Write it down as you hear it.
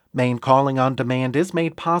Maine Calling on Demand is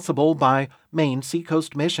made possible by Maine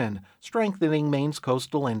Seacoast Mission, strengthening Maine's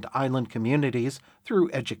coastal and island communities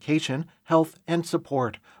through education, health, and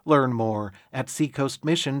support. Learn more at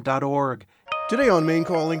seacoastmission.org. Today on Maine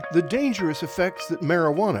Calling, the dangerous effects that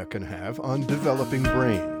marijuana can have on developing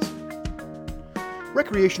brains.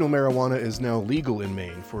 Recreational marijuana is now legal in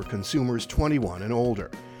Maine for consumers 21 and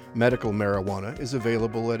older. Medical marijuana is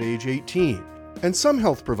available at age 18. And some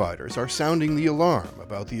health providers are sounding the alarm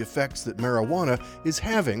about the effects that marijuana is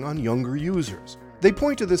having on younger users. They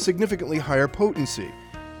point to the significantly higher potency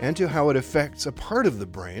and to how it affects a part of the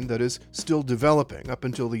brain that is still developing up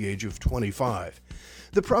until the age of 25.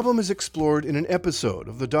 The problem is explored in an episode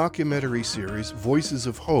of the documentary series Voices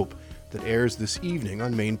of Hope that airs this evening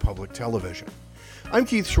on Maine Public Television. I'm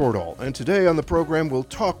Keith Shortall, and today on the program we'll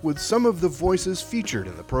talk with some of the voices featured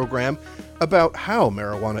in the program about how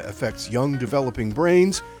marijuana affects young developing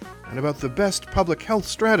brains and about the best public health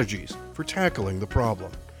strategies for tackling the problem.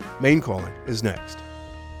 Maine Calling is next.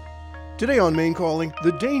 Today on Maine Calling,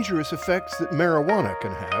 the dangerous effects that marijuana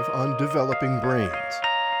can have on developing brains.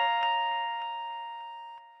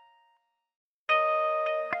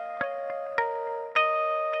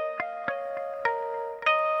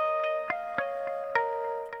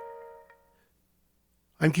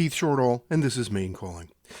 I'm Keith Shortall, and this is Maine Calling.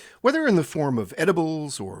 Whether in the form of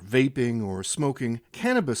edibles or vaping or smoking,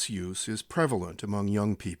 cannabis use is prevalent among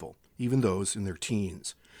young people, even those in their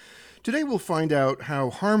teens. Today we'll find out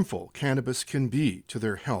how harmful cannabis can be to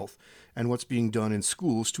their health and what's being done in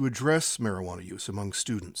schools to address marijuana use among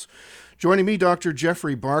students. Joining me, Dr.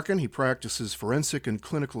 Jeffrey Barkan. He practices forensic and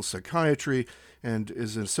clinical psychiatry and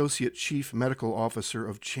is an Associate Chief Medical Officer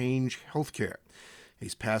of Change Healthcare.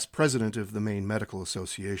 He's past president of the Maine Medical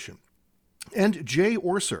Association. And Jay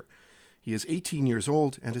Orser. He is 18 years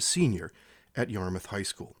old and a senior at Yarmouth High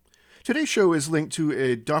School. Today's show is linked to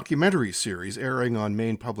a documentary series airing on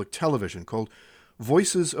Maine Public Television called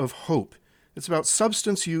Voices of Hope. It's about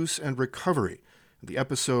substance use and recovery. The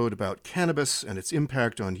episode about cannabis and its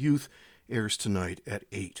impact on youth airs tonight at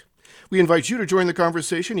 8. We invite you to join the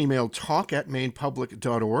conversation. Email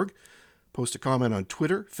talk@mainepublic.org. Post a comment on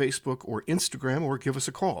Twitter, Facebook, or Instagram, or give us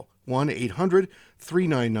a call,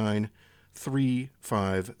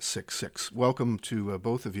 1-800-399-3566. Welcome to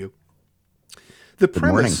both of you. Good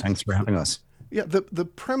morning. Thanks for having us. Yeah, the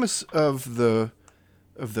premise of the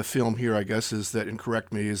film here, I guess, is that, and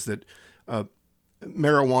correct me, is that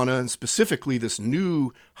marijuana, and specifically this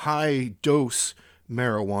new high-dose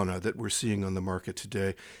marijuana that we're seeing on the market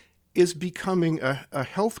today, is becoming a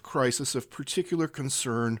health crisis of particular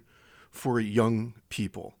concern for young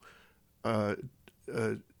people. Dr.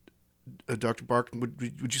 Barkan,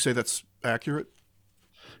 would you say that's accurate?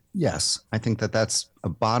 Yes, I think that's a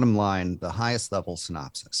bottom line, the highest level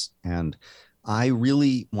synopsis. And I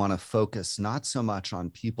really want to focus not so much on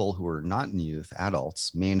people who are not in youth,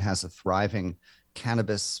 adults. Maine has a thriving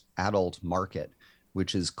cannabis adult market,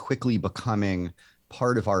 which is quickly becoming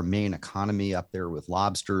part of our main economy up there with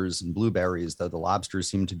lobsters and blueberries, though the lobsters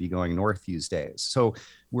seem to be going north these days. So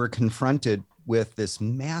we're confronted with this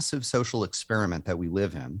massive social experiment that we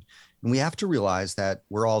live in. And we have to realize that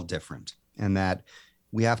we're all different and that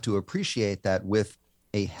we have to appreciate that with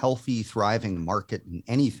a healthy, thriving market in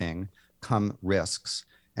anything come risks.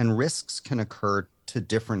 And risks can occur to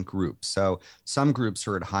different groups. So some groups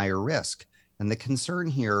are at higher risk. And the concern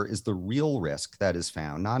here is the real risk that is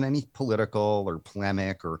found, not any political or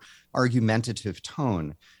polemic or argumentative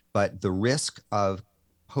tone, but the risk of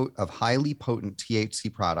highly potent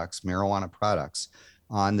THC products, marijuana products,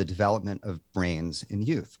 on the development of brains in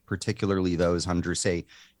youth, particularly those under, say,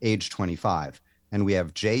 age 25. And we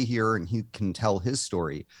have Jay here, and he can tell his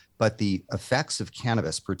story. But the effects of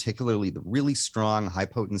cannabis, particularly the really strong,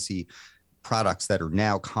 high-potency products that are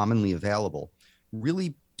now commonly available,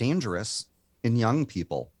 really dangerous in young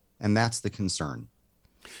people, and that's the concern.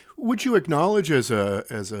 Would you acknowledge as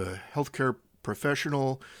a healthcare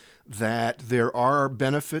professional that there are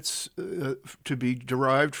benefits to be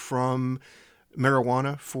derived from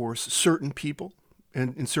marijuana for certain people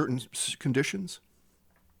and in certain conditions?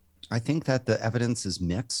 I think that the evidence is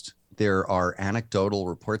mixed. There are anecdotal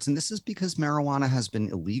reports, and this is because marijuana has been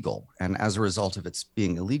illegal, and as a result of its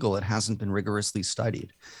being illegal, it hasn't been rigorously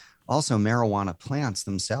studied. Also, marijuana plants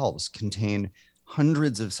themselves contain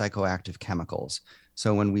hundreds of psychoactive chemicals.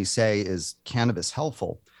 So when we say, is cannabis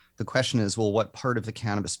helpful? The question is, well, what part of the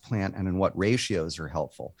cannabis plant and in what ratios are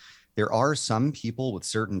helpful? There are some people with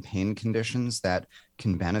certain pain conditions that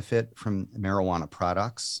can benefit from marijuana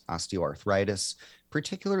products, osteoarthritis,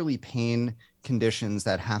 particularly pain conditions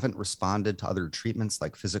that haven't responded to other treatments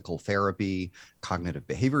like physical therapy, cognitive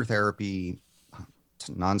behavior therapy,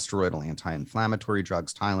 non-steroidal anti-inflammatory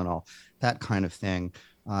drugs, Tylenol, that kind of thing.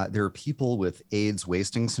 There are people with AIDS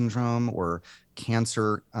wasting syndrome or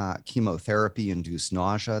cancer chemotherapy-induced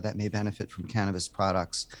nausea that may benefit from cannabis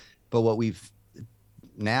products. But what we've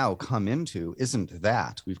now come into isn't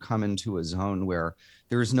that. We've come into a zone where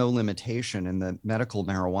there is no limitation in the medical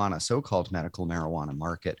marijuana, so-called medical marijuana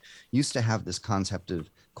market. Used to have this concept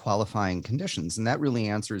of qualifying conditions. And that really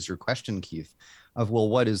answers your question, Keith, of, well,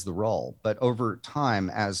 what is the role? But over time,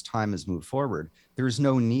 as time has moved forward, there is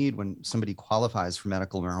no need when somebody qualifies for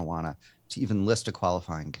medical marijuana to even list a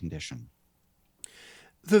qualifying condition.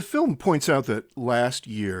 The film points out that last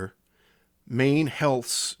year, Maine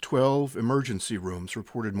Health's 12 emergency rooms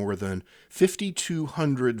reported more than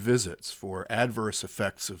 5,200 visits for adverse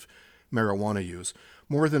effects of marijuana use.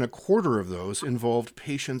 More than a quarter of those involved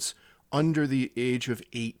patients under the age of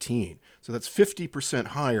 18. So that's 50%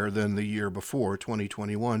 higher than the year before,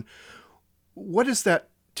 2021. What does that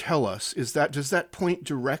tell us? Does that point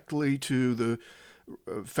directly to the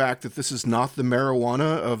fact that this is not the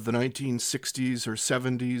marijuana of the 1960s or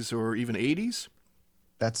 70s or even 80s?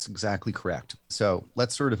 That's exactly correct. So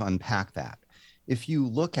let's sort of unpack that. If you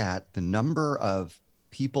look at the number of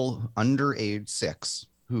people under age 6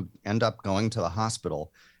 who end up going to the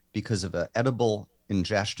hospital because of an edible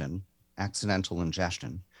ingestion, accidental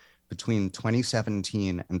ingestion, between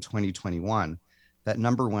 2017 and 2021, that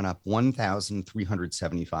number went up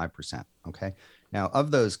 1,375%. Okay. Now,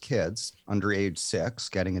 of those kids under age 6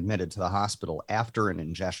 getting admitted to the hospital after an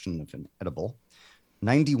ingestion of an edible,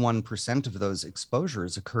 91% of those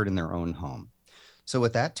exposures occurred in their own home. So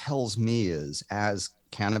what that tells me is, as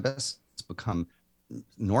cannabis has become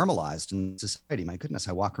normalized in society, my goodness,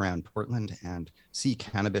 I walk around Portland and see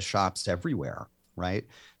cannabis shops everywhere, right?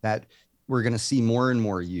 That we're going to see more and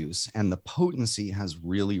more use, and the potency has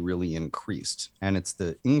really, really increased. And it's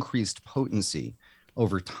the increased potency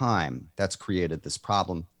over time that's created this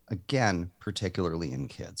problem, again, particularly in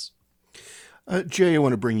kids. Jay, I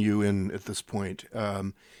want to bring you in at this point.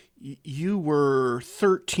 You were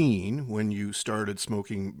 13 when you started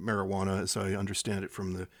smoking marijuana, as I understand it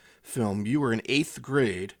from the film. You were in 8th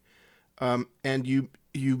grade, and you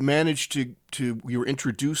managed to you were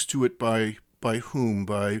introduced to it by whom?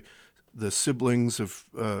 By the siblings of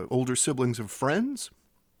older siblings of friends?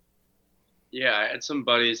 Yeah, I had some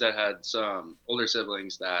buddies that had some older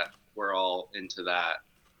siblings that were all into that.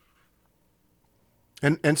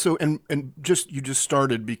 And so just you just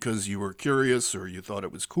started because you were curious, or you thought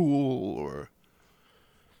it was cool, or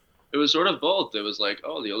It was sort of both. It was like,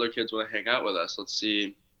 oh, the older kids want to hang out with us. Let's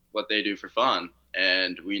see what they do for fun.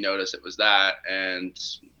 And we noticed it was that, and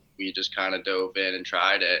we just kind of dove in and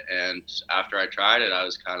tried it. And after I tried it, I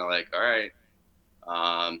was kind of like, all right,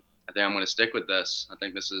 I think I'm going to stick with this. I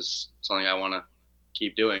think this is something I want to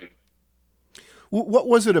keep doing. what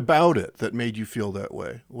was it about it that made you feel that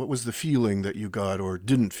way? What was the feeling that you got or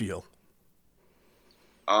didn't feel?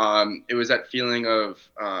 It was that feeling of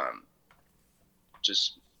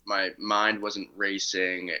just my mind wasn't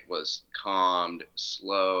racing. It was calmed,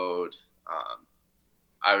 slowed.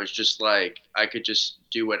 I was just like, I could just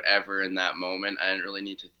do whatever in that moment. I didn't really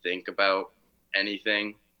need to think about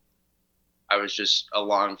anything. I was just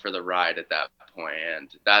along for the ride at that point, and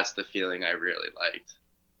that's the feeling I really liked.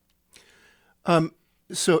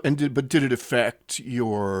 Did it affect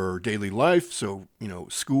your daily life? So,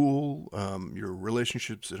 school, your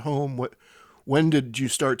relationships at home. When did you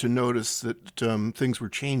start to notice that things were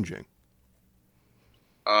changing?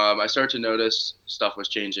 I started to notice stuff was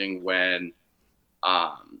changing when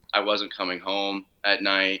I wasn't coming home at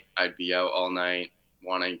night. I'd be out all night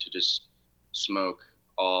wanting to just smoke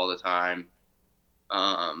all the time,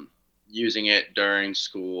 using it during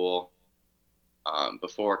school,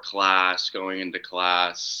 before class, going into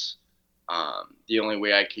class. The only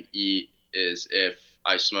way I could eat is if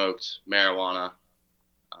I smoked marijuana.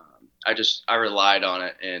 I relied on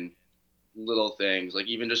it in little things, like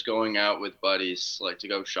even just going out with buddies, like to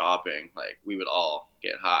go shopping. Like we would all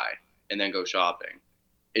get high and then go shopping.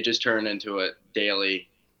 It just turned into a daily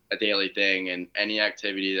thing, and any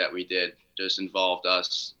activity that we did just involved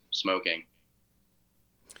us smoking.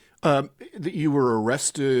 You were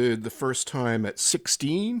arrested the first time at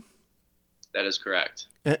 16, That is correct.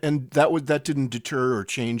 and that didn't deter or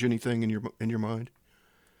change anything in your mind.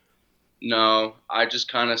 No, I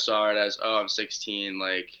just kind of saw it as, oh, I'm 16,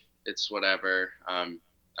 like it's whatever. I'm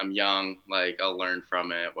young, like I'll learn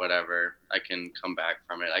from it, whatever. I can come back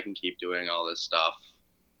from it. I can keep doing all this stuff.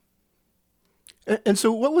 And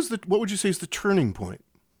so, what would you say is the turning point?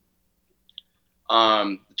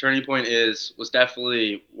 The turning point was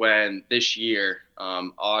definitely when this year,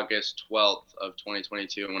 August 12th of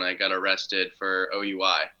 2022 when I got arrested for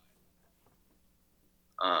OUI.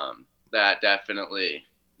 That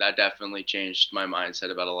definitely changed my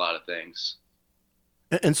mindset about a lot of things.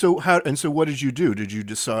 And so what did you do? Did you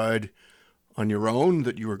decide on your own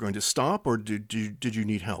that you were going to stop, or did you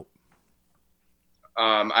need help?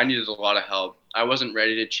 I needed a lot of help. I wasn't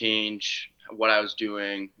ready to change what I was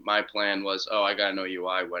doing. My plan was, oh, I got an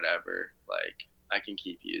OUI, whatever. Like, I can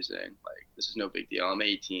keep using. Like, this is no big deal. I'm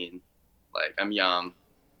 18. Like, I'm young.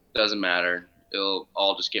 Doesn't matter. It'll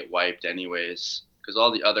all just get wiped anyways. Because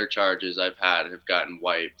all the other charges I've had have gotten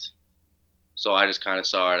wiped. So I just kind of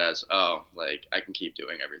saw it as, oh, like, I can keep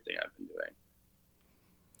doing everything I've been doing.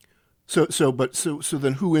 So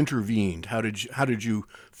then who intervened? How did you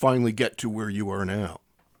finally get to where you are now?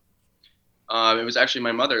 It was actually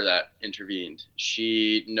my mother that intervened.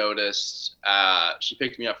 She noticed, she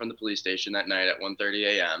picked me up from the police station that night at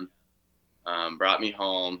 1:30 a.m., brought me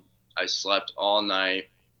home. I slept all night,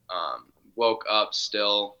 woke up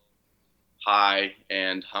still high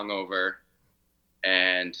and hungover,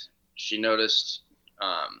 and she noticed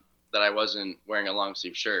that I wasn't wearing a long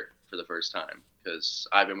sleeve shirt for the first time, because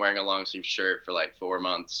I've been wearing a long sleeve shirt for like 4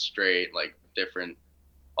 months straight, like different,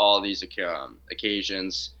 all these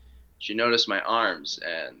occasions. She noticed my arms,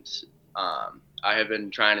 and I have been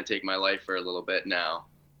trying to take my life for a little bit now,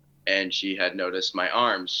 and she had noticed my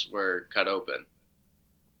arms were cut open.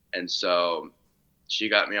 And so she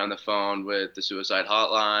got me on the phone with the suicide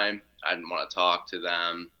hotline. I didn't want to talk to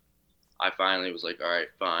them. I finally was like, all right,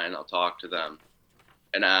 fine, I'll talk to them.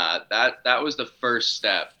 And that was the first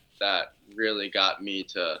step that really got me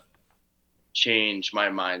to change my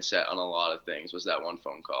mindset on a lot of things, was that one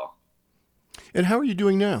phone call. And how are you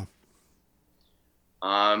doing now?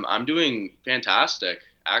 I'm doing fantastic,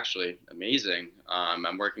 actually, amazing.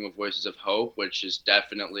 I'm working with Voices of Hope, which has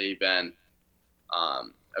definitely been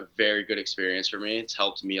a very good experience for me. It's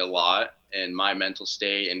helped me a lot in my mental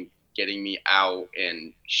state and getting me out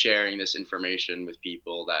and sharing this information with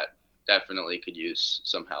people that definitely could use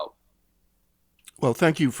some help. Well,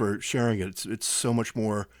 thank you for sharing it. It's so much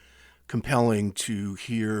more compelling to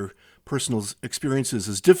hear personal experiences,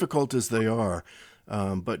 as difficult as they are.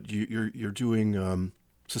 But you're doing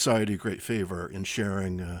society a great favor in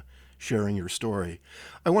sharing your story.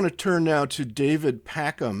 I want to turn now to David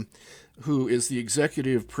Packham, who is the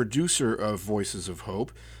executive producer of Voices of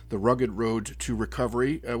Hope, The Rugged Road to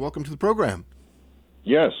Recovery. Welcome to the program.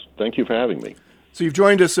 Yes, thank you for having me. So you've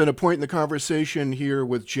joined us at a point in the conversation here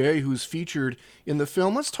with Jay, who's featured in the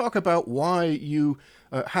film. Let's talk about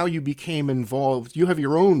how you became involved. You have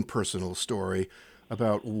your own personal story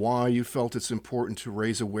about why you felt it's important to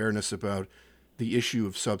raise awareness about the issue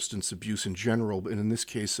of substance abuse in general, and in this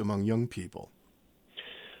case among young people.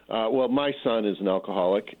 Well, my son is an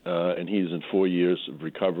alcoholic, and he's in 4 years of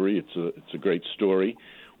recovery. It's a great story.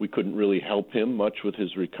 We couldn't really help him much with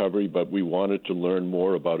his recovery, but we wanted to learn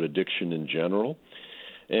more about addiction in general.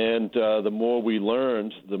 And the more we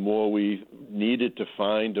learned, the more we needed to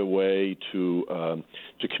find a way to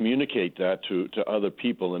communicate that to other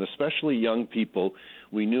people, and especially young people.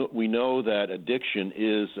 We know that addiction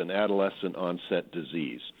is an adolescent onset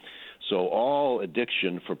disease. So all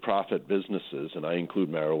addiction for profit businesses, and I include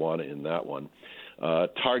marijuana in that one,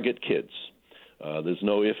 target kids. There's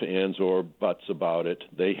no ifs, ands, or buts about it.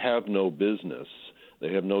 They have no business.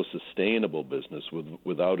 They have no sustainable business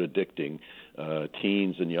without addicting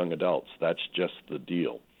teens and young adults. That's just the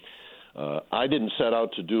deal. I didn't set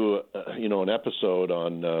out to do an episode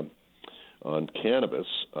on cannabis,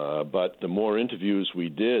 but the more interviews we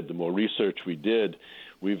did, the more research we did,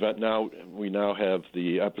 we now have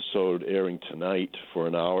the episode airing tonight for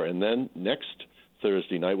an hour, and then next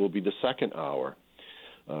Thursday night will be the second hour.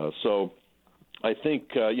 So I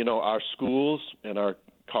think our schools and our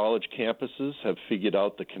college campuses have figured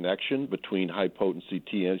out the connection between high-potency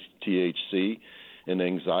THC and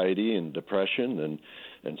anxiety and depression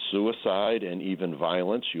and suicide and even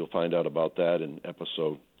violence. You'll find out about that in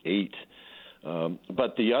episode 8.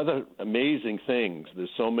 But the other amazing things,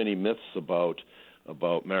 there's so many myths about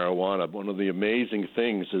marijuana. One of the amazing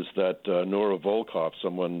things is that Nora Volkoff,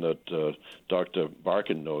 someone that Dr.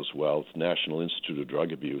 Barkin knows well, National Institute of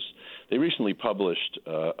Drug Abuse, they recently published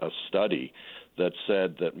a study that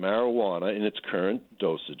said that marijuana in its current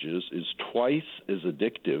dosages is twice as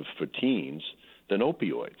addictive for teens than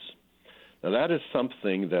opioids. Now that is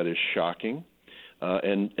something that is shocking,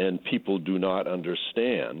 and people do not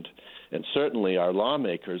understand. And certainly our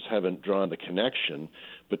lawmakers haven't drawn the connection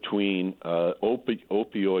between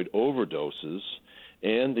opioid overdoses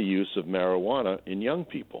and the use of marijuana in young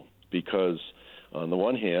people, because On the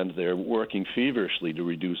one hand, they're working feverishly to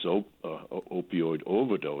reduce opioid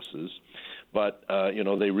overdoses, but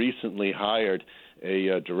they recently hired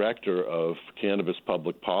a director of cannabis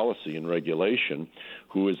public policy and regulation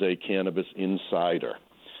who is a cannabis insider.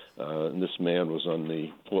 And this man was on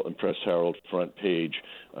the Portland Press Herald front page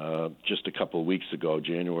just a couple of weeks ago,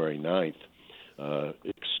 January 9th,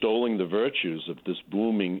 extolling the virtues of this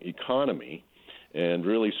booming economy and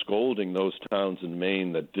really scolding those towns in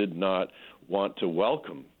Maine that did not want to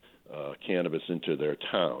welcome cannabis into their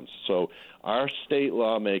towns. So our state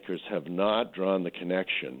lawmakers have not drawn the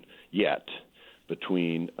connection yet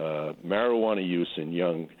between marijuana use in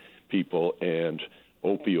young people and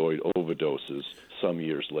opioid overdoses some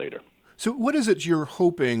years later. So what is it you're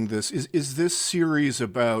hoping this is this series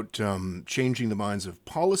about changing the minds of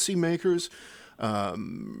policymakers,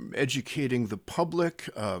 educating the public?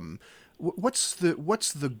 What's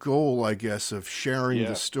the goal, I guess, of sharing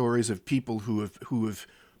the stories of people who have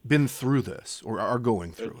been through this or are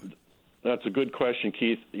going through it? That's a good question,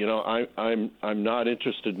 Keith. I'm not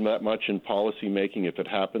interested that much in policy making. If it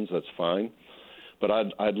happens, that's fine. But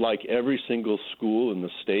I'd like every single school in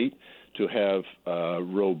the state to have a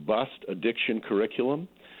robust addiction curriculum,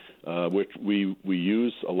 which we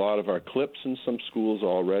use a lot of our clips in some schools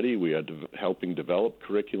already. We are helping develop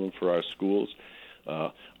curriculum for our schools.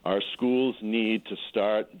 Our schools need to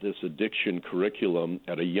start this addiction curriculum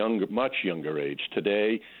at a much younger age.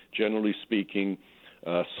 Today, generally speaking,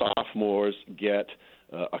 sophomores get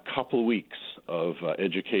a couple weeks of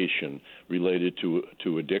education related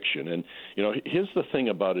to addiction. And, here's the thing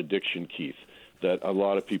about addiction, Keith, that a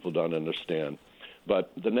lot of people don't understand.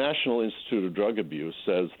 But the National Institute of Drug Abuse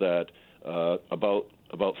says that about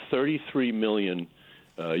 33 million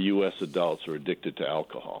U.S. adults are addicted to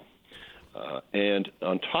alcohol. And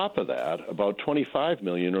on top of that, about 25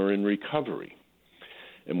 million are in recovery.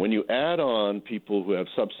 And when you add on people who have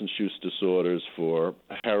substance use disorders for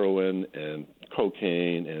heroin and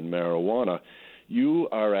cocaine and marijuana, you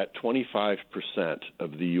are at 25%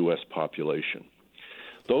 of the U.S. population.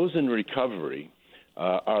 Those in recovery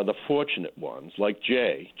are the fortunate ones, like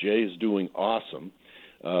Jay. Jay is doing awesome.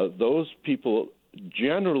 Those people,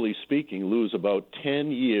 generally speaking, lose about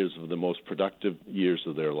 10 years of the most productive years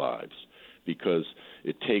of their lives because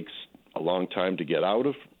it takes a long time to get out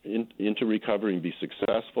of into recovery and be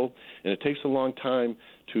successful, and it takes a long time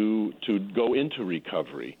to go into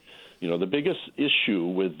recovery. The biggest issue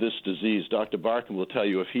with this disease, Dr. Barkan will tell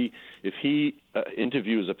you, if he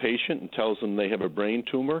interviews a patient and tells them they have a brain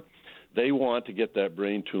tumor, they want to get that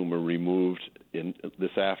brain tumor removed in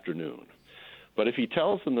this afternoon. But if he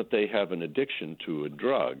tells them that they have an addiction to a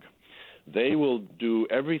drug, they will do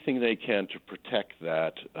everything they can to protect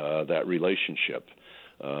that relationship.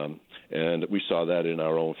 And we saw that in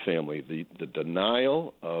our own family. The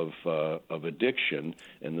denial of addiction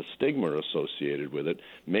and the stigma associated with it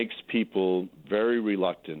makes people very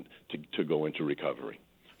reluctant to go into recovery.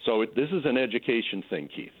 So this is an education thing,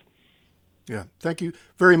 Keith. Yeah, thank you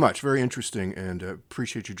very much. Very interesting, and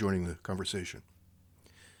appreciate you joining the conversation.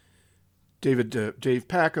 Dave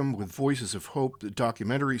Packham with Voices of Hope, the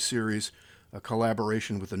documentary series, a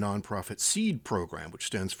collaboration with the nonprofit SEED program, which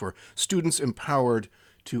stands for Students Empowered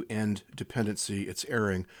to End Dependency. It's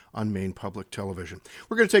airing on Maine Public Television.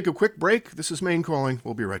 We're going to take a quick break. This is Maine Calling.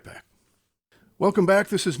 We'll be right back. Welcome back.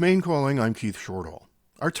 This is Maine Calling. I'm Keith Shortall.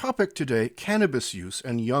 Our topic today, cannabis use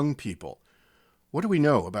and young people. What do we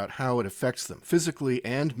know about how it affects them physically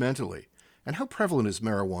and mentally? And how prevalent is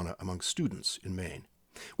marijuana among students in Maine?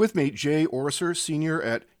 With me, Jay Orser, senior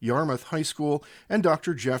at Yarmouth High School, and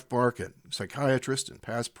Dr. Jeff Barkan, psychiatrist and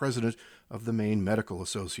past president of the Maine Medical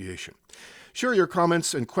Association. Share your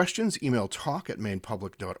comments and questions. Email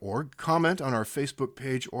talk@mainepublic.org. Comment on our Facebook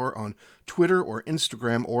page or on Twitter or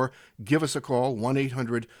Instagram, or give us a call,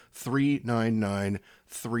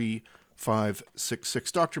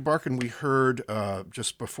 1-800-399-3566. Dr. Barkan, we heard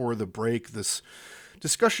just before the break this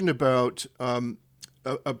discussion about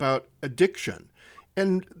addiction.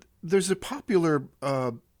 And there's a popular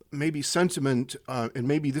maybe sentiment, and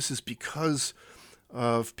maybe this is because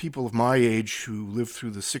of people of my age who lived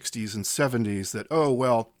through the 60s and 70s, that, oh,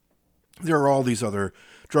 well, there are all these other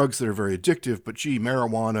drugs that are very addictive, but gee,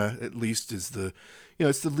 marijuana at least is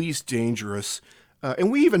it's the least dangerous. And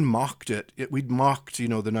we even mocked it. We'd mocked, the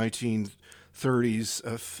 1930s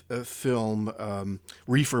film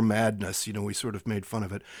Reefer Madness. We sort of made fun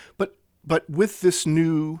of it. But with this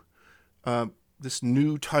new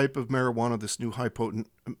type of marijuana, this new high potent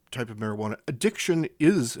type of marijuana, addiction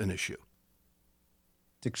is an issue.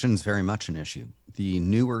 Addiction is very much an issue. The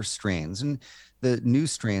newer strains, and the new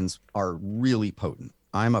strains are really potent.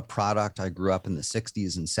 I'm a product. I grew up in the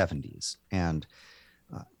 60s and 70s, and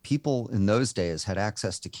people in those days had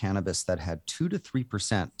access to cannabis that had 2 to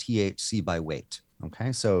 3% THC by weight.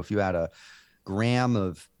 Okay, so if you had a gram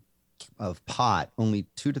of pot, only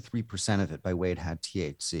 2 to 3% of it by weight had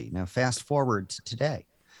THC. Now, fast forward to today.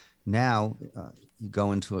 Now, you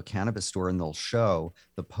go into a cannabis store and they'll show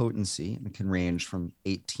the potency, and it can range from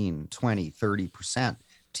 18, 20, 30%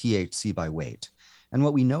 THC by weight. And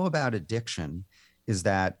what we know about addiction is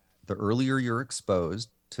that the earlier you're exposed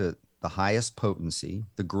to the highest potency,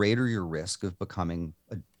 the greater your risk of becoming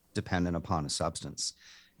dependent upon a substance.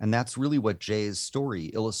 And that's really what Jay's story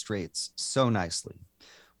illustrates so nicely.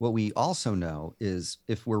 What we also know is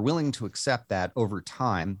if we're willing to accept that over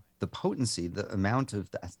time, the potency, the amount of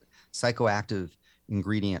the psychoactive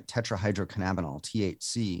ingredient tetrahydrocannabinol,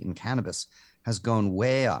 THC, in cannabis has gone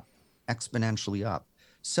way up, exponentially up.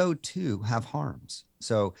 So too have harms.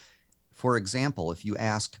 So, for example, if you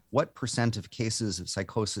ask what percent of cases of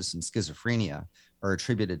psychosis and schizophrenia are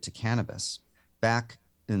attributed to cannabis, back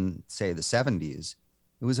in, say, the 70s,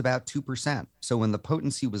 it was about 2%. So when the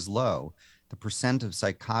potency was low, the percent of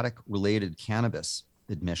psychotic-related cannabis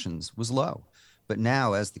admissions was low. But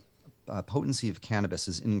now, as the potency of cannabis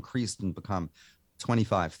has increased and become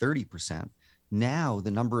 25, 30%, now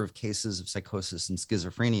the number of cases of psychosis and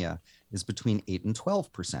schizophrenia is between 8 and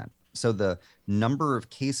 12%. So the number of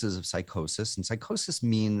cases of psychosis, and psychosis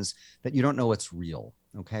means that you don't know what's real.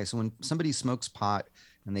 Okay, so when somebody smokes pot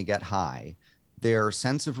and they get high, their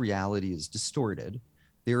sense of reality is distorted.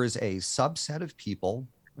 There is a subset of people,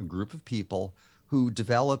 a group of people, who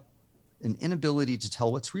develop an inability to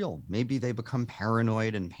tell what's real. Maybe they become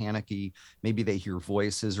paranoid and panicky. Maybe they hear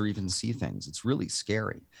voices or even see things. It's really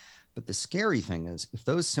scary. But the scary thing is, if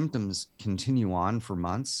those symptoms continue on for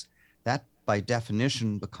months, that by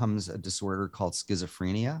definition becomes a disorder called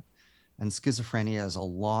schizophrenia. And schizophrenia is a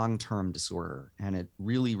long-term disorder, and it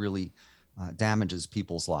really, really damages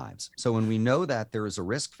people's lives. So when we know that there is a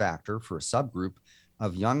risk factor for a subgroup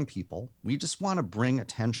of young people, we just want to bring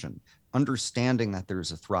attention, understanding that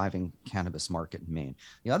there's a thriving cannabis market in Maine.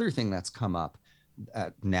 The other thing that's come up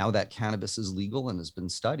now that cannabis is legal and has been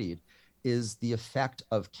studied is the effect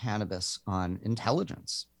of cannabis on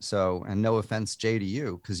intelligence. So, and no offense, Jay, to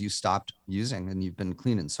you, because you stopped using and you've been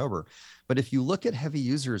clean and sober. But if you look at heavy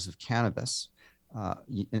users of cannabis,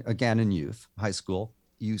 again, in youth, high school,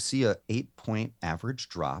 you see a 8-point average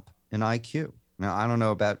drop in IQ. Now, I don't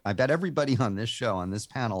know about, I bet everybody on this show, on this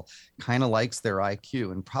panel, kind of likes their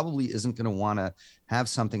IQ and probably isn't going to want to have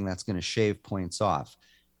something that's going to shave points off.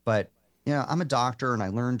 But, you know, I'm a doctor and I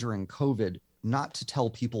learned during COVID not to tell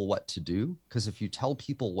people what to do, because if you tell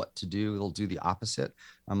people what to do, they'll do the opposite.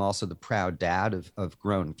 I'm also the proud dad of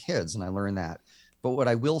grown kids, and I learned that. But what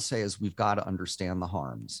I will say is we've got to understand the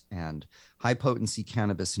harms, and high potency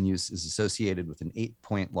cannabis in use is associated with an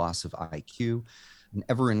 8-point loss of IQ, an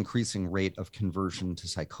ever increasing rate of conversion to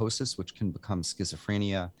psychosis, which can become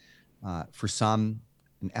schizophrenia. For some,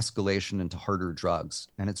 an escalation into harder drugs.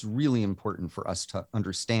 And it's really important for us to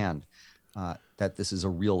understand that this is a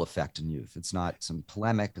real effect in youth. It's not some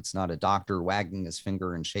polemic. It's not a doctor wagging his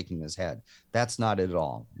finger and shaking his head. That's not it at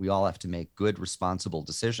all. We all have to make good, responsible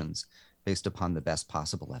decisions based upon the best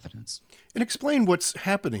possible evidence. And explain what's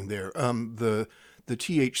happening there. The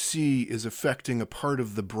THC is affecting a part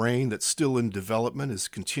of the brain that's still in development, is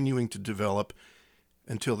continuing to develop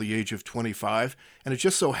until the age of 25. And it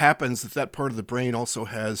just so happens that that part of the brain also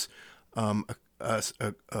has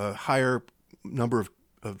a higher number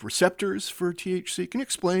of receptors for THC. Can you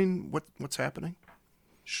explain what's happening?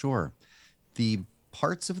 Sure. The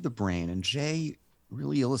parts of the brain, and Jay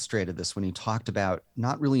really illustrated this when he talked about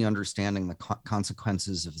not really understanding the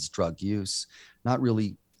consequences of his drug use, not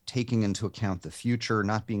really taking into account the future,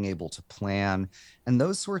 not being able to plan. And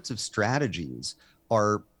those sorts of strategies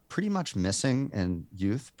are pretty much missing in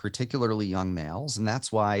youth, particularly young males. And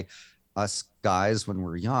that's why us guys, when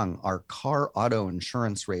we're young, our car auto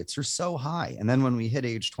insurance rates are so high. And then when we hit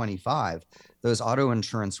age 25, those auto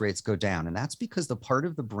insurance rates go down. And that's because the part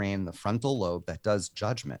of the brain, the frontal lobe that does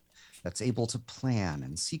judgment, that's able to plan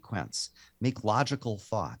and sequence, make logical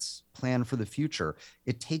thoughts, plan for the future,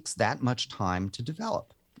 it takes that much time to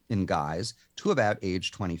develop in guys to about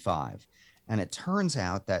age 25. And it turns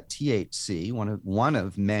out that THC, one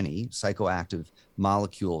of many psychoactive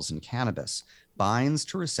molecules in cannabis, binds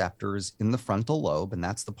to receptors in the frontal lobe, and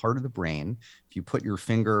that's the part of the brain. If you put your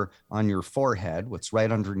finger on your forehead, what's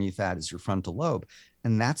right underneath that is your frontal lobe.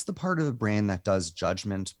 And that's the part of the brain that does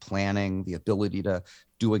judgment, planning, the ability to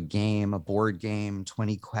do a game, a board game,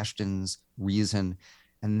 20 questions, reason.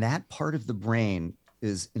 And that part of the brain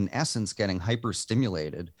is in essence getting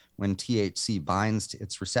hyperstimulated when THC binds to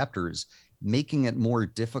its receptors, making it more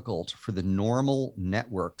difficult for the normal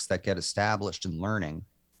networks that get established in learning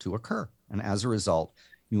to occur. And as a result,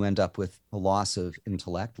 you end up with a loss of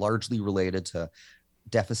intellect, largely related to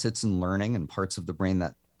deficits in learning and parts of the brain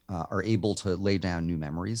that are able to lay down new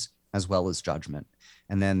memories, as well as judgment.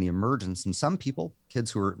 And then the emergence in some people,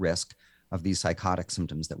 kids who are at risk, of these psychotic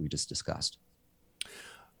symptoms that we just discussed.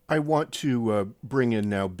 I want to bring in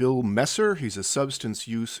now Bill Messer. He's a substance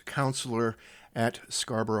use counselor at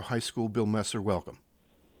Scarborough High School. Bill Messer, welcome.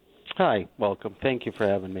 Hi, welcome. Thank you for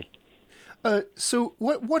having me. So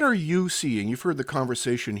what are you seeing? You've heard the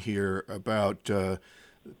conversation here about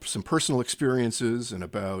some personal experiences and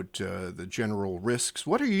about the general risks.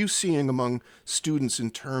 What are you seeing among students in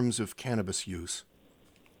terms of cannabis use?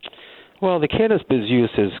 Well, the cannabis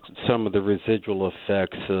use is some of the residual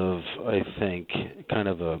effects of, I think, kind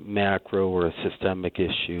of a macro or a systemic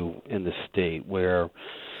issue in the state where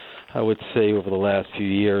I would say over the last few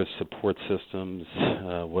years, support systems,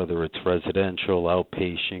 whether it's residential,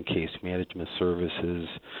 outpatient, case management services,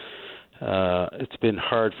 it's been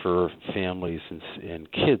hard for families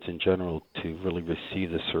and kids in general to really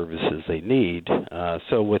receive the services they need.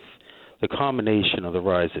 So with the combination of the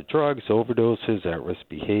rise of drugs, overdoses, at-risk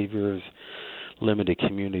behaviors, limited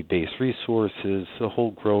community-based resources, the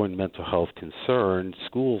whole growing mental health concern,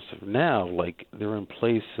 schools are now, they're in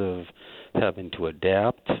place of having to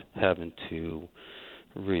adapt, having to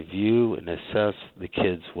review and assess the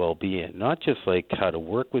kids' well-being, not just how to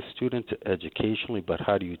work with students educationally, but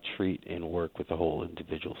how do you treat and work with the whole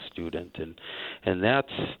individual student. And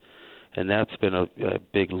that's been a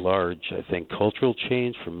big, large, I think, cultural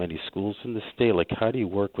change for many schools in the state. How do you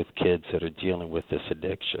work with kids that are dealing with this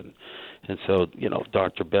addiction? And so,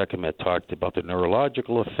 Dr. Beckham had talked about the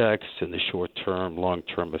neurological effects and the short-term,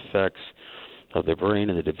 long-term effects of the brain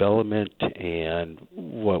and the development. And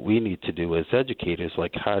what we need to do as educators,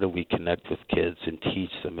 how do we connect with kids and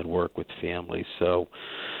teach them and work with families? So,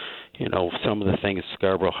 some of the things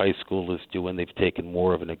Scarborough High School is doing, they've taken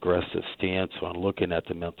more of an aggressive stance on looking at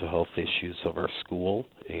the mental health issues of our school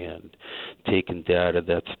and taking data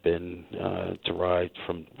that's been derived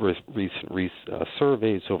from recent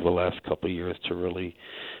surveys over the last couple of years to really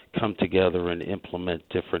come together and implement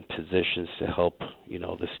different positions to help,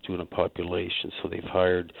 the student population. So they've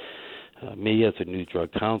hired me as a new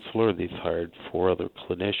drug counselor. They've hired 4 other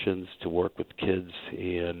clinicians to work with kids,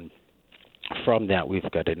 and from that, we've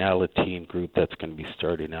got an Alateen group that's going to be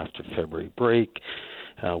starting after February break,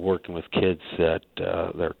 working with kids that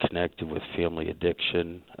are connected with family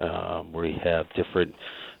addiction. We have different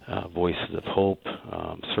Voices of Hope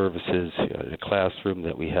services in a classroom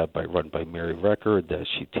that we have run by Mary Record, that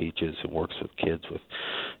she teaches and works with kids with,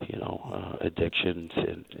 addictions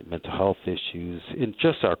and mental health issues. And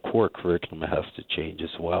just our core curriculum has to change as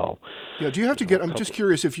well. Yeah, do you have to get, I'm just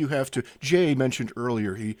curious if you have to, Jay mentioned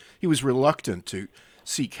earlier he was reluctant to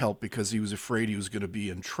seek help because he was afraid he was going to be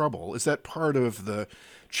in trouble. Is that part of the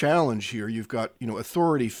challenge here? You've got,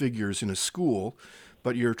 authority figures in a school,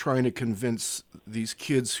 but you're trying to convince these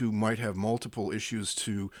kids who might have multiple issues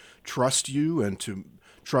to trust you and to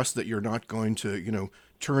trust that you're not going to,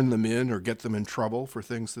 turn them in or get them in trouble for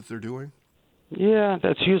things that they're doing? Yeah,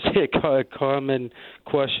 that's usually a common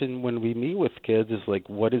question when we meet with kids is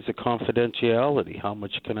what is the confidentiality? How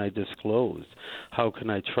much can I disclose? How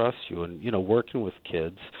can I trust you? And, working with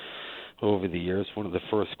kids over the years, one of the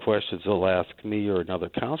first questions they'll ask me or another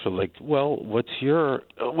counselor, what's your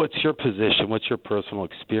position? What's your personal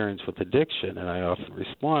experience with addiction? And I often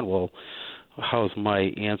respond, well, how's my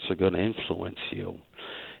answer going to influence you?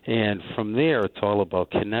 And from there, it's all about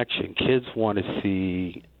connection. Kids want to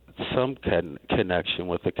see some connection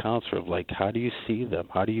with the counselor of how do you see them?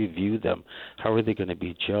 How do you view them? How are they going to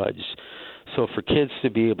be judged? So for kids to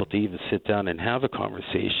be able to even sit down and have a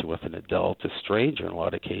conversation with an adult, a stranger in a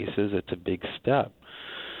lot of cases, it's a big step.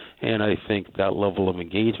 And I think that level of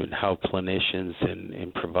engagement, how clinicians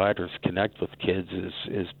and providers connect with kids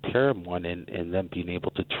is paramount in them being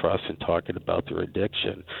able to trust and talking about their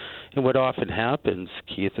addiction. And what often happens,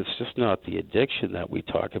 Keith, it's just not the addiction that we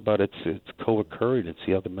talk about. It's co-occurring. It's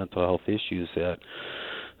the other mental health issues that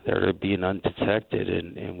are being undetected,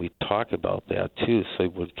 and we talk about that too. So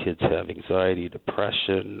when kids have anxiety,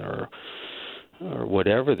 depression, or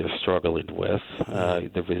whatever they're struggling with,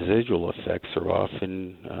 the residual effects are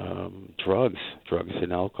often drugs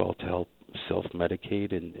and alcohol to help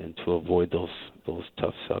self-medicate and to avoid those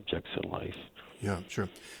tough subjects in life. Yeah, sure.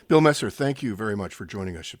 Bill Messer, thank you very much for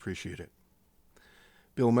joining us. Appreciate it.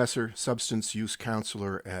 Bill Messer, substance use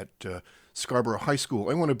counselor at Scarborough High School.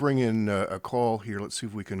 I want to bring in a call here. Let's see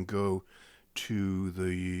if we can go to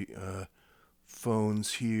the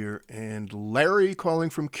phones here. And Larry calling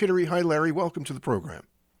from Kittery. Hi, Larry. Welcome to the program.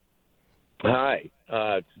 Hi.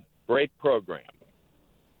 It's a great program.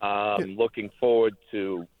 Looking forward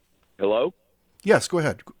to... Hello? Yes, go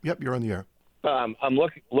ahead. Yep, you're on the air. I'm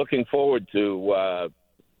looking forward to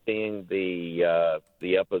seeing the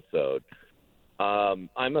episode. I'm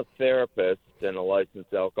a therapist and a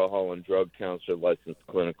licensed alcohol and drug counselor, licensed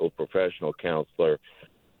clinical professional counselor,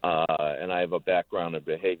 and I have a background in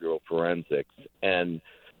behavioral forensics. And,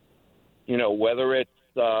 you know, whether it's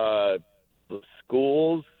the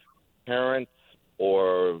schools, parents,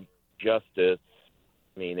 or justice,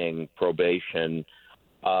 meaning probation,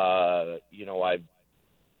 you know, I've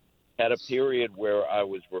had a period where I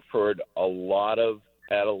was referred a lot of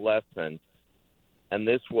adolescents, and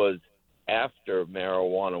this was after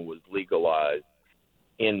marijuana was legalized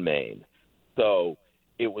in Maine. So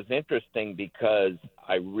it was interesting because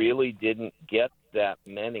I really didn't get that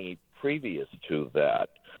many previous to that,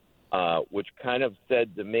 which kind of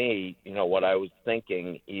said to me, you know, what I was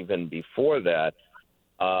thinking even before that.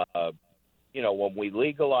 You know, when we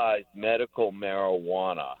legalized medical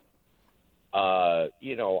marijuana,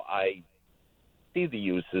 you know, I see the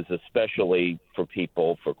uses, especially for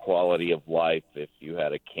people for quality of life. If you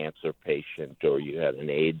had a cancer patient or you had an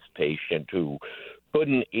AIDS patient who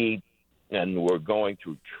couldn't eat and were going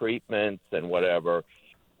through treatments and whatever,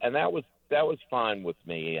 and that was fine with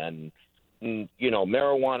me. And you know,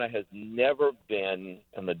 marijuana has never been,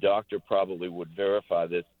 and the doctor probably would verify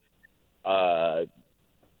this,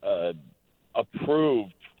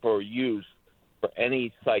 approved for use for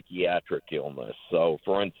any psychiatric illness. So,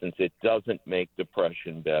 for instance, it doesn't make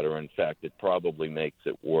depression better. In fact, it probably makes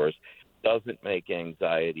it worse. Doesn't make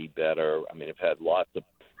anxiety better. I mean, I've had lots of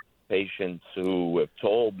patients who have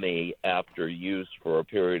told me after use for a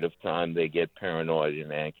period of time they get paranoid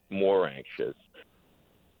and more anxious.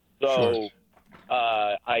 So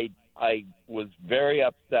I was very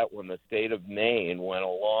upset when the state of Maine went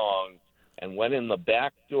along and went in the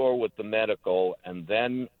back door with the medical, and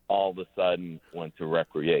then all of a sudden went to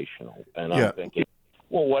recreational. And I'm thinking,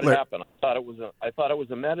 well, what happened? I thought it was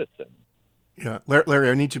a medicine. Yeah, Larry,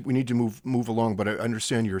 we need to move along, but I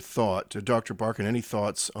understand your thought. Dr. Barkan, any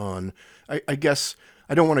thoughts on? I guess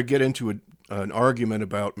I don't want to get into an argument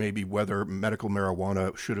about maybe whether medical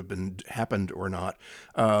marijuana should have happened or not.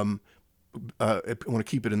 I want to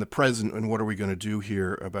keep it in the present, and what are we going to do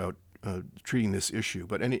here about treating this issue?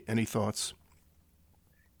 But any thoughts?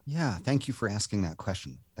 Yeah, thank you for asking that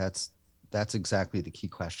question. That's exactly the key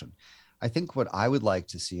question. I think what I would like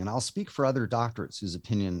to see, and I'll speak for other doctors whose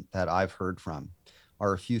opinion that I've heard from,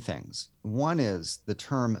 are a few things. One is the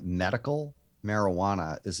term medical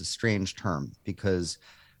marijuana is a strange term because,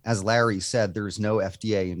 as Larry said, there's no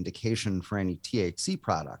FDA indication for any THC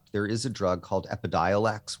product. There is a drug called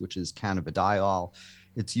Epidiolex, which is cannabidiol.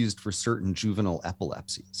 It's used for certain juvenile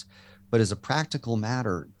epilepsies. But as a practical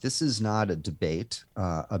matter, this is not a debate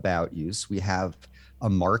about use. We have a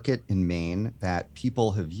market in Maine that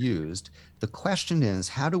people have used. The question is,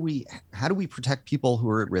 how do we protect people who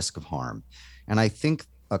are at risk of harm? And I think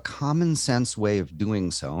a common sense way of doing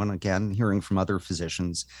so, and again, hearing from other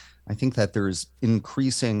physicians, I think that there's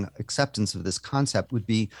increasing acceptance of this concept, would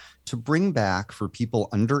be to bring back for people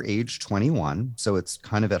under age 21, so it's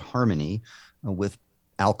kind of at harmony with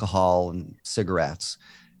alcohol and cigarettes,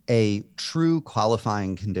 a true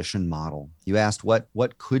qualifying condition model. You asked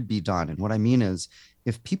what could be done. And what I mean is,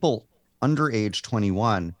 if people under age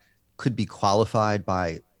 21 could be qualified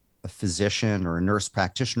by a physician or a nurse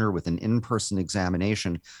practitioner with an in-person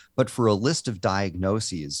examination, but for a list of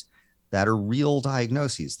diagnoses that are real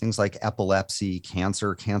diagnoses, things like epilepsy,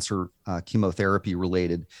 cancer,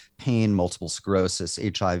 chemotherapy-related pain, multiple sclerosis,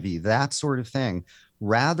 HIV, that sort of thing,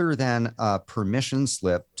 rather than a permission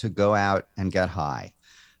slip to go out and get high.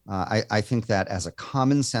 I think that as a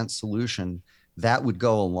common sense solution, that would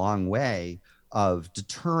go a long way of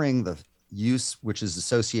deterring the use which is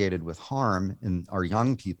associated with harm in our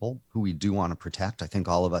young people who we do want to protect. I think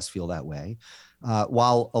all of us feel that way,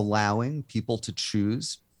 while allowing people to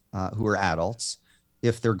choose who are adults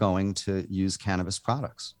if they're going to use cannabis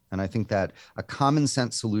products. And I think that a common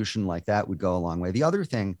sense solution like that would go a long way. The other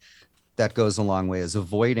thing that goes a long way is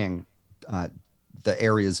avoiding the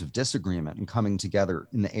areas of disagreement and coming together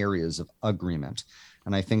in the areas of agreement.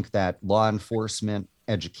 And I think that law enforcement,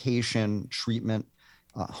 education, treatment,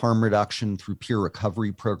 harm reduction through peer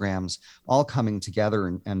recovery programs, all coming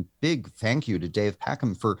together. And big thank you to Dave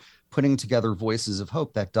Peckham for putting together Voices of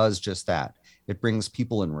Hope that does just that. It brings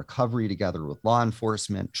people in recovery together with law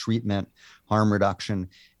enforcement, treatment, harm reduction.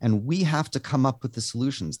 And we have to come up with the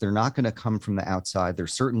solutions. They're not going to come from the outside. They're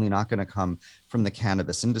certainly not going to come from the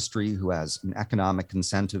cannabis industry, who has an economic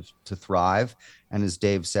incentive to thrive. And as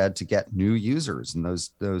Dave said, to get new users, and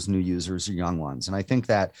those new users are young ones. And I think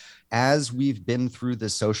that as we've been through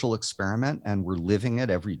this social experiment and we're living it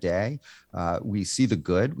every day, we see the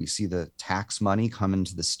good, we see the tax money come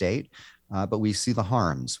into the state. But we see the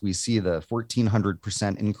harms. We see the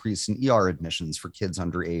 1,400% increase in ER admissions for kids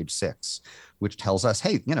under age 6, which tells us,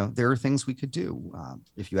 hey, there are things we could do.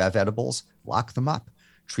 If you have edibles, lock them up,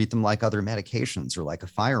 treat them like other medications or like a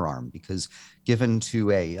firearm, because given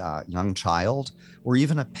to a young child or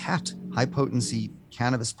even a pet, high potency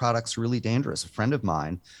cannabis products are really dangerous. A friend of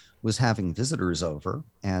mine was having visitors over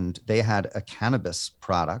and they had a cannabis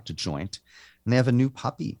product, a joint, and they have a new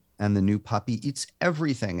puppy. And the new puppy eats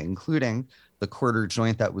everything, including the quarter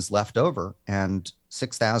joint that was left over, and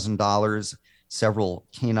 $6,000, several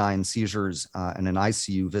canine seizures, and an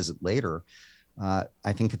ICU visit later. I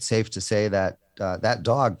think it's safe to say that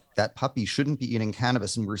that puppy shouldn't be eating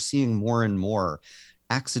cannabis. And we're seeing more and more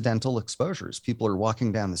accidental exposures. People are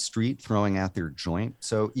walking down the street, throwing out their joint.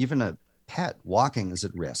 So even a pet walking is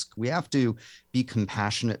at risk. We have to be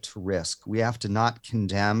compassionate to risk. We have to not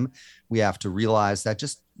condemn. We have to realize that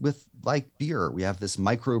just with like beer, we have this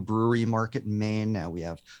microbrewery market in Maine. Now we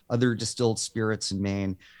have other distilled spirits in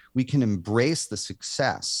Maine. We can embrace the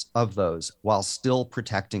success of those while still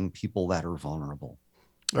protecting people that are vulnerable.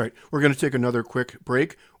 All right, we're going to take another quick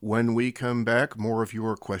break. When we come back, more of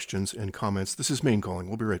your questions and comments. This is Maine Calling.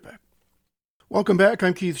 We'll be right back. Welcome back.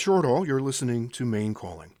 I'm Keith Shortall. You're listening to Maine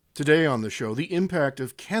Calling. Today on the show, the impact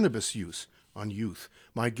of cannabis use on youth.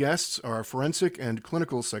 My guests are forensic and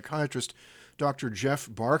clinical psychiatrist Dr. Jeff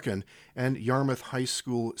Barkan and Yarmouth High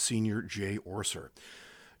School senior Jay Orser.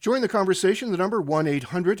 Join the conversation. The number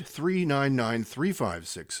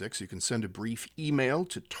 1-800-399-3566. You can send a brief email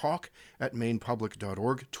to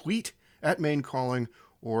talk@mainepublic.org, tweet @MaineCalling,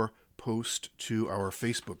 or post to our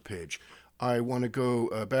Facebook page. I want to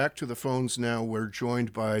go back to the phones now. We're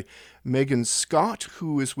joined by Megan Scott,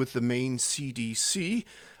 who is with the Maine CDC,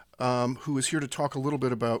 who is here to talk a little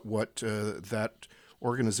bit about what that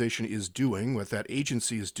organization is doing, what that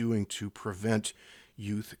agency is doing to prevent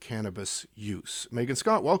youth cannabis use. Megan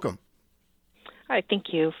Scott, welcome. Hi,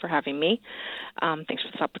 thank you for having me. Thanks for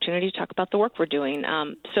this opportunity to talk about the work we're doing.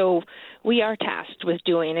 So we are tasked with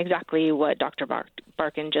doing exactly what Dr.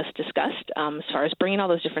 Barkan just discussed, as far as bringing all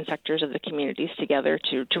those different sectors of the communities together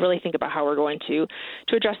to really think about how we're going to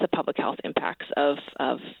address the public health impacts of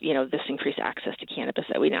this increased access to cannabis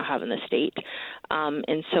that we now have in the state.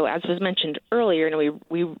 And so, as was mentioned earlier,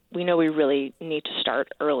 we know we really need to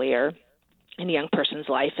start earlier in a young person's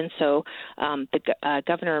life. And so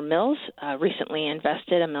Governor Mills recently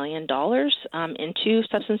invested $1 million into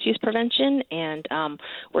substance use prevention, and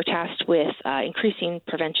we're tasked with increasing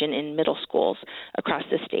prevention in middle schools across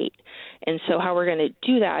the state. And so how we're going to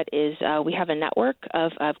do that is we have a network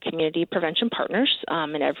of community prevention partners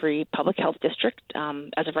in every public health district.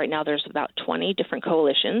 As of right now, there's about 20 different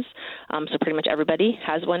coalitions. So pretty much everybody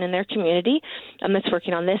has one in their community that's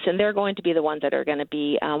working on this, and they're going to be the ones that are going to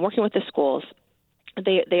be working with the schools.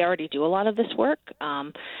 They already do a lot of this work.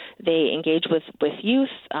 They engage with youth.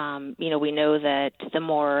 We know that the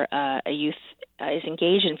more a youth is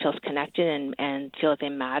engaged and feels connected and feel that they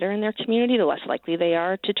matter in their community, the less likely they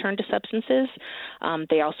are to turn to substances.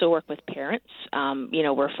 They also work with parents.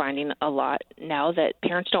 We're finding a lot now that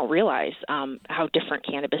parents don't realize how different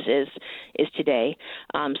cannabis is today.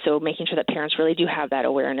 So making sure that parents really do have that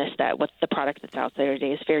awareness that what the product that's out there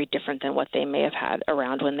today is very different than what they may have had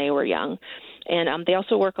around when they were young. And they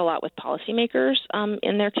also work a lot with policymakers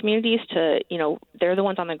in their communities they're the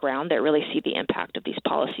ones on the ground that really see the impact of these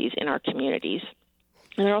policies in our communities.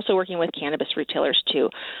 And they're also working with cannabis retailers too.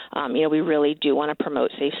 We really do want to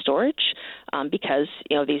promote safe storage because,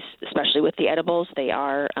 these, especially with the edibles, they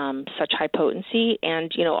are such high potency,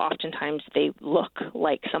 and, oftentimes they look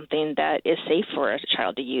like something that is safe for a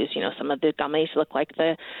child to use. Some of the gummies look like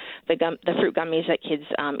the fruit gummies that kids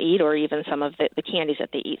eat, or even some of the candies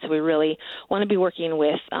that they eat. So we really want to be working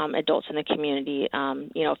with adults in the community,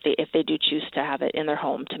 if they do choose to have it in their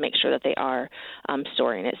home, to make sure that they are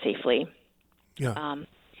storing it safely. Yeah.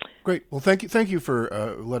 Great. Well, thank you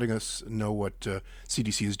for letting us know what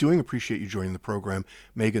CDC is doing. Appreciate you joining the program.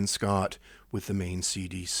 Megan Scott with the Maine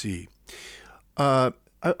CDC. I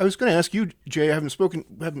was going to ask you, Jay, I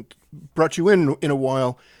haven't brought you in a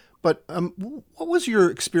while, but what was your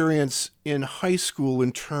experience in high school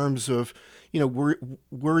in terms of,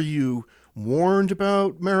 were you warned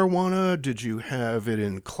about marijuana? Did you have it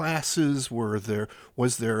in classes?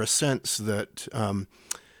 Was there a sense that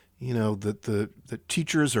that the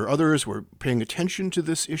teachers or others were paying attention to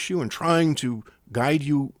this issue and trying to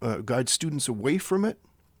guide students away from it?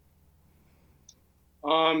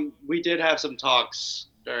 We did have some talks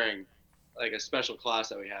during like a special class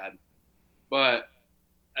that we had, but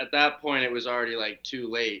at that point it was already like too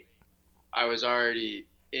late. I was already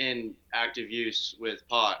in active use with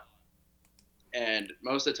pot, and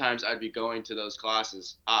most of the times I'd be going to those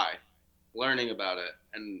classes learning about it,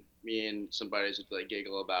 and me and some buddies would like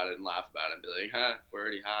giggle about it and laugh about it and be like, we're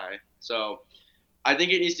already high. So I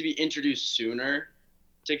think it needs to be introduced sooner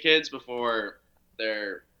to kids before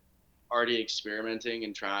they're already experimenting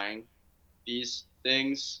and trying these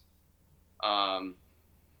things.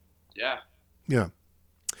 Yeah.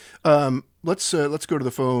 Let's go to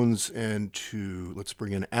the phones and let's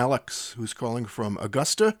bring in Alex, who's calling from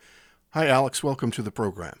Augusta. Hi, Alex. Welcome to the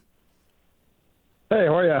program. Hey,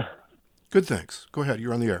 how are you? Good, thanks. Go ahead.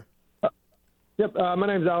 You're on the air. Yep. My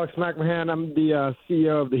name is Alex McMahon. I'm the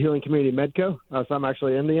CEO of the Healing Community Medco. So I'm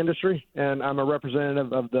actually in the industry, and I'm a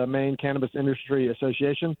representative of the Maine Cannabis Industry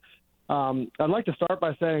Association. I'd like to start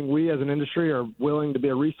by saying we as an industry are willing to be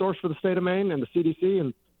a resource for the state of Maine and the CDC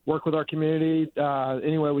and work with our community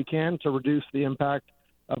any way we can to reduce the impact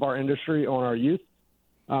of our industry on our youth.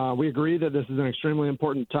 We agree that this is an extremely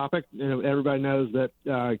important topic. Everybody knows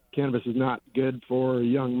that cannabis is not good for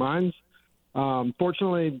young minds.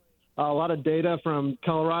 Fortunately, a lot of data from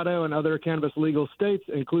Colorado and other cannabis legal states,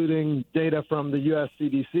 including data from the U.S.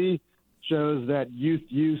 CDC, shows that youth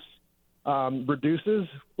use reduces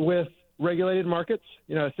with regulated markets,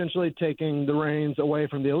 essentially taking the reins away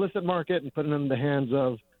from the illicit market and putting them in the hands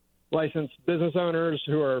of licensed business owners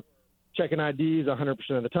who are checking IDs 100%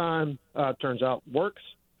 of the time. Turns out works.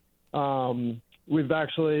 We've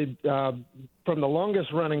actually, from the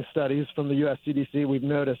longest running studies from the U.S. CDC, we've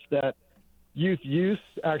noticed that youth use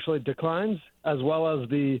actually declines, as well as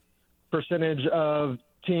the percentage of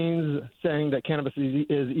teens saying that cannabis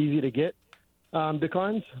is easy to get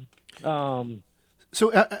declines. So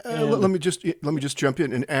let me just jump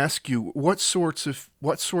in and ask you, what sorts of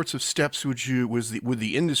steps would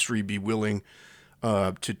the industry be willing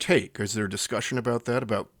to take? Is there a discussion about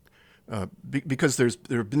that? Because there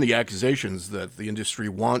have been the accusations that the industry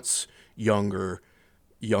wants younger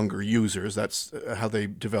users. That's how they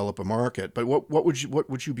develop a market. But what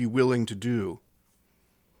would you be willing to do?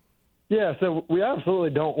 Yeah, so we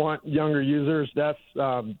absolutely don't want younger users. That's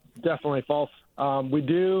definitely false. We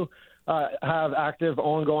do have active,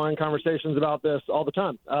 ongoing conversations about this all the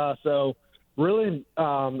time. So really,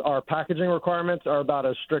 our packaging requirements are about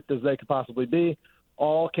as strict as they could possibly be.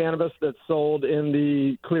 All cannabis that's sold in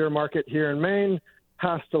the clear market here in Maine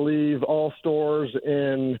has to leave all stores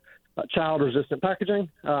in child-resistant packaging,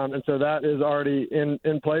 and so that is already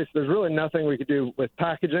in place. There's really nothing we could do with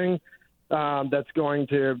packaging that's going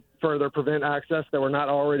to further prevent access that we're not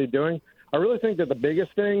already doing. I really think that the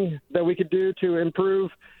biggest thing that we could do to improve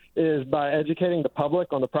is by educating the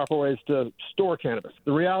public on the proper ways to store cannabis.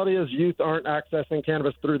 The reality is youth aren't accessing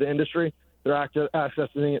cannabis through the industry. They're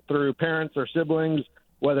accessing it through parents or siblings,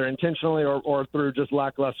 whether intentionally or through just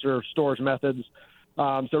lackluster storage methods.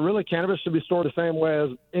 So really, cannabis should be stored the same way as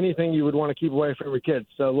anything you would want to keep away from your kids.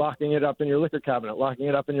 So locking it up in your liquor cabinet, locking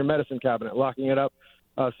it up in your medicine cabinet, locking it up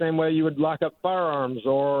same way you would lock up firearms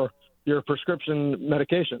or your prescription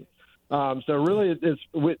medication. So really,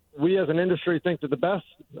 we as an industry think that the best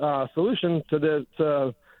solution to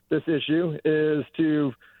this issue is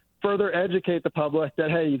to further educate the public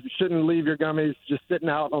that, hey, you shouldn't leave your gummies just sitting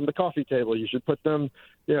out on the coffee table. You should put them,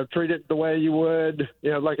 treat it the way you would,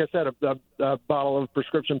 like I said, a bottle of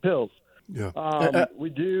prescription pills. Yeah.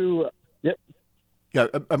 We do. Yep. Yeah,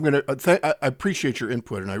 I appreciate your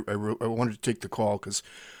input, and I wanted to take the call because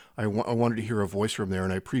I wanted to hear a voice from there,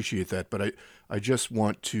 and I appreciate that. But I just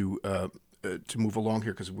want to move along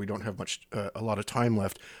here because we don't have a lot of time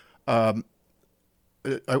left.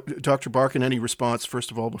 Dr. Barkan, any response, first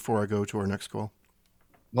of all, before I go to our next call?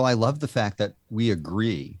 Well, I love the fact that we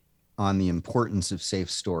agree on the importance of safe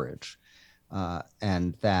storage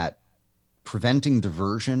and that preventing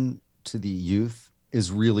diversion to the youth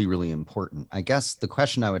is really, really important. I guess the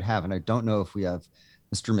question I would have, and I don't know if we have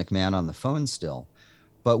Mr. McMahon on the phone still,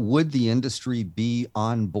 but would the industry be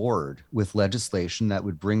on board with legislation that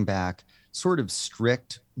would bring back sort of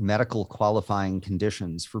strict medical qualifying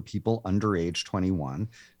conditions for people under age 21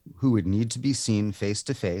 who would need to be seen face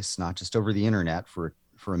to face, not just over the internet for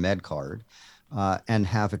a med card, and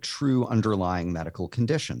have a true underlying medical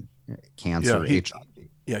condition, cancer, HIV.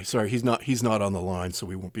 Yeah, sorry, he's not on the line, so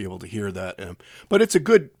we won't be able to hear that. But it's a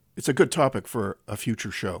good It's a good topic for a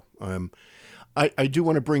future show. I do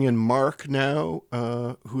want to bring in Mark now,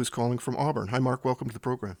 who is calling from Auburn. Hi, Mark. Welcome to the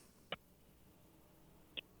program.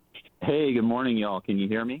 Hey, good morning, y'all. Can you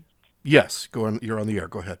hear me? Yes, go on. You're on the air.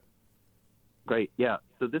 Go ahead. Great. Yeah.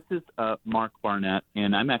 So this is Mark Barnett,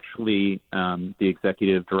 and I'm actually the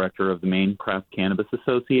executive director of the Maine Craft Cannabis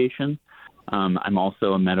Association. I'm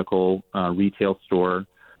also a medical retail store,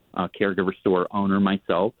 caregiver store owner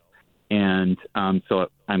myself. And so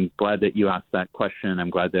I'm glad that you asked that question. I'm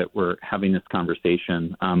glad that we're having this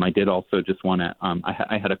conversation. I did also just want to,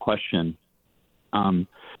 I had a question, and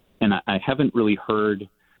I haven't really heard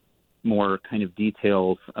more kind of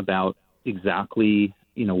details about exactly,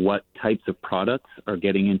 what types of products are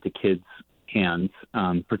getting into kids' hands,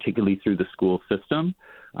 particularly through the school system.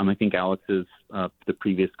 I think Alex's, the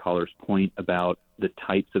previous caller's point about the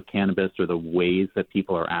types of cannabis or the ways that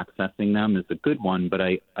people are accessing them is a good one, but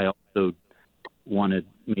I also want to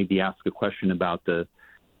maybe ask a question about the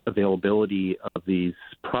availability of these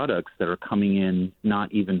products that are coming in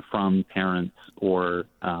not even from parents or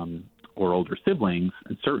older siblings,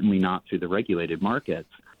 and certainly not through the regulated markets,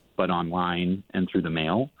 but online and through the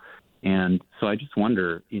mail. And so I just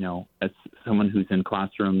wonder, as someone who's in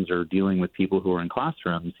classrooms or dealing with people who are in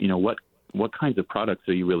classrooms, what kinds of products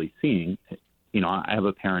are you really seeing? I have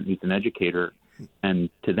a parent who's an educator, and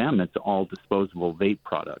to them, it's all disposable vape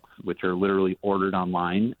products, which are literally ordered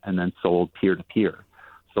online and then sold peer-to-peer.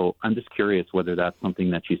 So I'm just curious whether that's something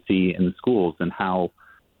that you see in the schools, and how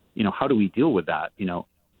do we deal with that?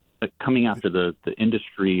 Coming after the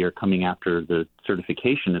industry or coming after the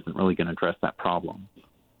certification isn't really going to address that problem.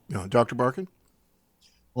 Dr. Barkan?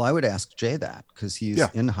 Well, I would ask Jay that, because he's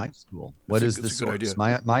in high school. What is the source?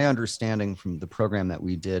 My understanding from the program that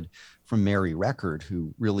we did from Mary Record,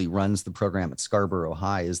 who really runs the program at Scarborough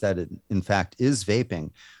High, is that it, in fact, is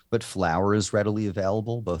vaping, but flower is readily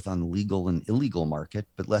available both on the legal and illegal market.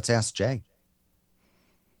 But let's ask Jay.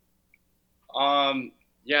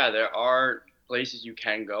 Yeah, there are places you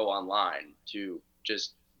can go online to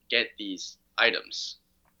just get these items.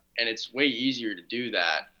 And it's way easier to do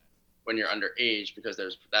that when you're underage, because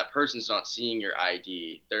that person's not seeing your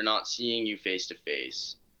ID. They're not seeing you face to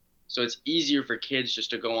face. So it's easier for kids just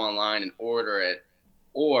to go online and order it,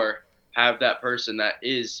 or have that person that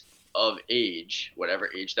is of age, whatever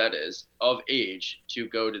age that is, of age, to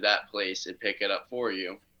go to that place and pick it up for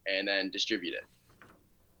you and then distribute it.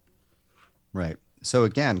 Right. So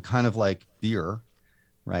again, kind of like beer,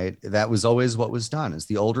 right? That was always what was done, is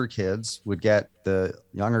the older kids would get the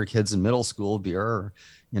younger kids in middle school beer, or,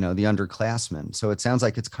 the underclassmen. So it sounds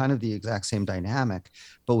like it's kind of the exact same dynamic,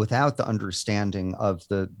 but without the understanding of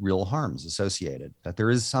the real harms associated, that there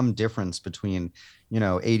is some difference between,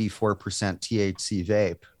 84% THC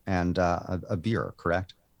vape and a beer,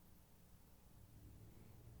 correct?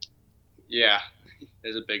 Yeah,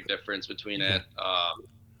 there's a big difference between it.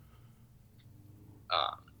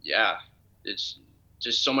 Yeah, it's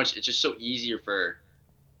just so much. It's just so easier for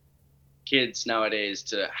kids nowadays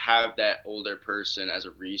to have that older person as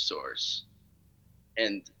a resource,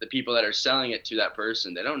 and the people that are selling it to that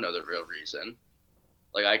person, they don't know the real reason.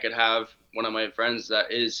 Like, I could have one of my friends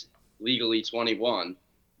that is legally 21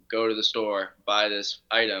 go to the store, buy this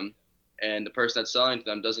item, and the person that's selling to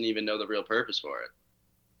them doesn't even know the real purpose for it.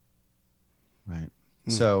 Right.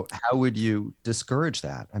 So how would you discourage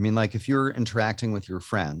that? I mean, like, if you're interacting with your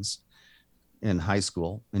friends in high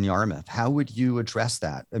school in Yarmouth, how would you address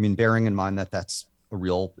that? I mean, bearing in mind that that's a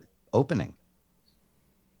real opening.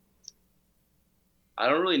 I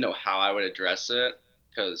don't really know how I would address it,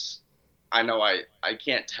 because I know I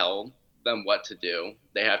can't tell them what to do.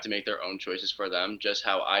 They have to make their own choices for them, just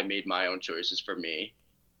how I made my own choices for me,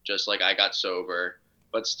 just like I got sober.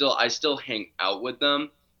 But still, I still hang out with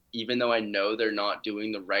them, even though I know they're not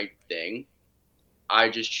doing the right thing. I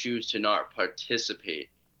just choose to not participate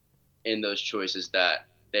in those choices that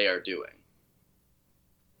they are doing.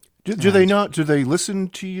 Do they not? Do they listen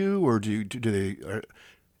to you, or do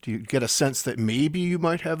you get a sense that maybe you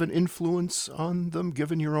might have an influence on them,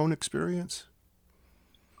 given your own experience?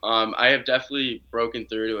 I have definitely broken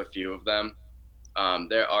through to a few of them.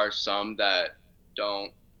 There are some that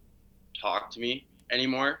don't talk to me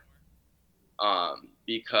anymore,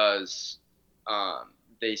 because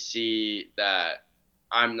they see that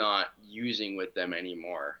I'm not using with them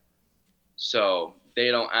anymore. So they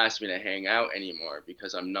don't ask me to hang out anymore,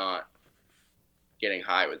 because I'm not getting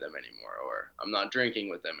high with them anymore, or I'm not drinking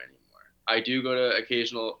with them anymore. I do go to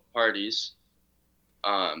occasional parties,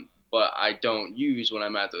 but I don't use when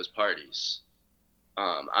I'm at those parties.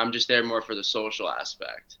 I'm just there more for the social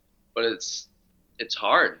aspect, but it's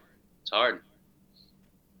hard. It's hard.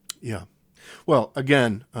 Yeah. Well,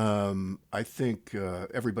 again, I think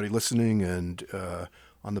everybody listening and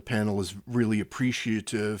on the panel is really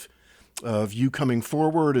appreciative of you coming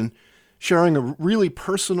forward and sharing a really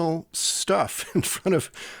personal stuff in front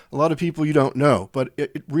of a lot of people you don't know. But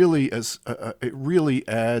it really adds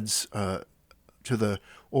to the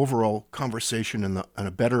overall conversation and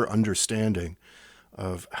a better understanding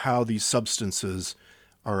of how these substances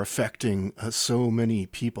are affecting so many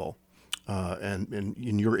people, and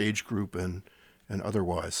in your age group and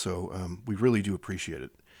otherwise. So we really do appreciate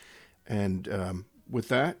it. And with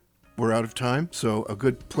that, we're out of time. So a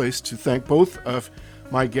good place to thank both of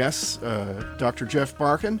my guests, Dr. Jeff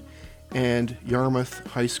Barkan and Yarmouth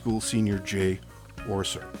High School senior Jay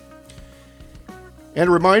Orser. And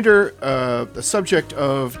a reminder, the subject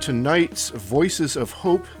of tonight's Voices of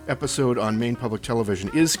Hope episode on Maine Public Television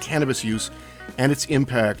is cannabis use and its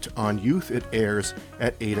impact on youth. It airs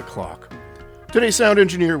at 8 o'clock. Today's sound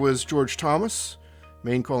engineer was George Thomas.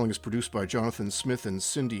 Maine Calling is produced by Jonathan Smith and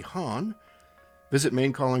Cindy Hahn. Visit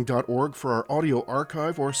mainecalling.org for our audio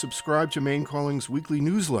archive or subscribe to Maine Calling's weekly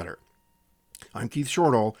newsletter. I'm Keith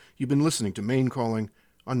Shortall. You've been listening to Maine Calling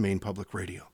on Maine Public Radio.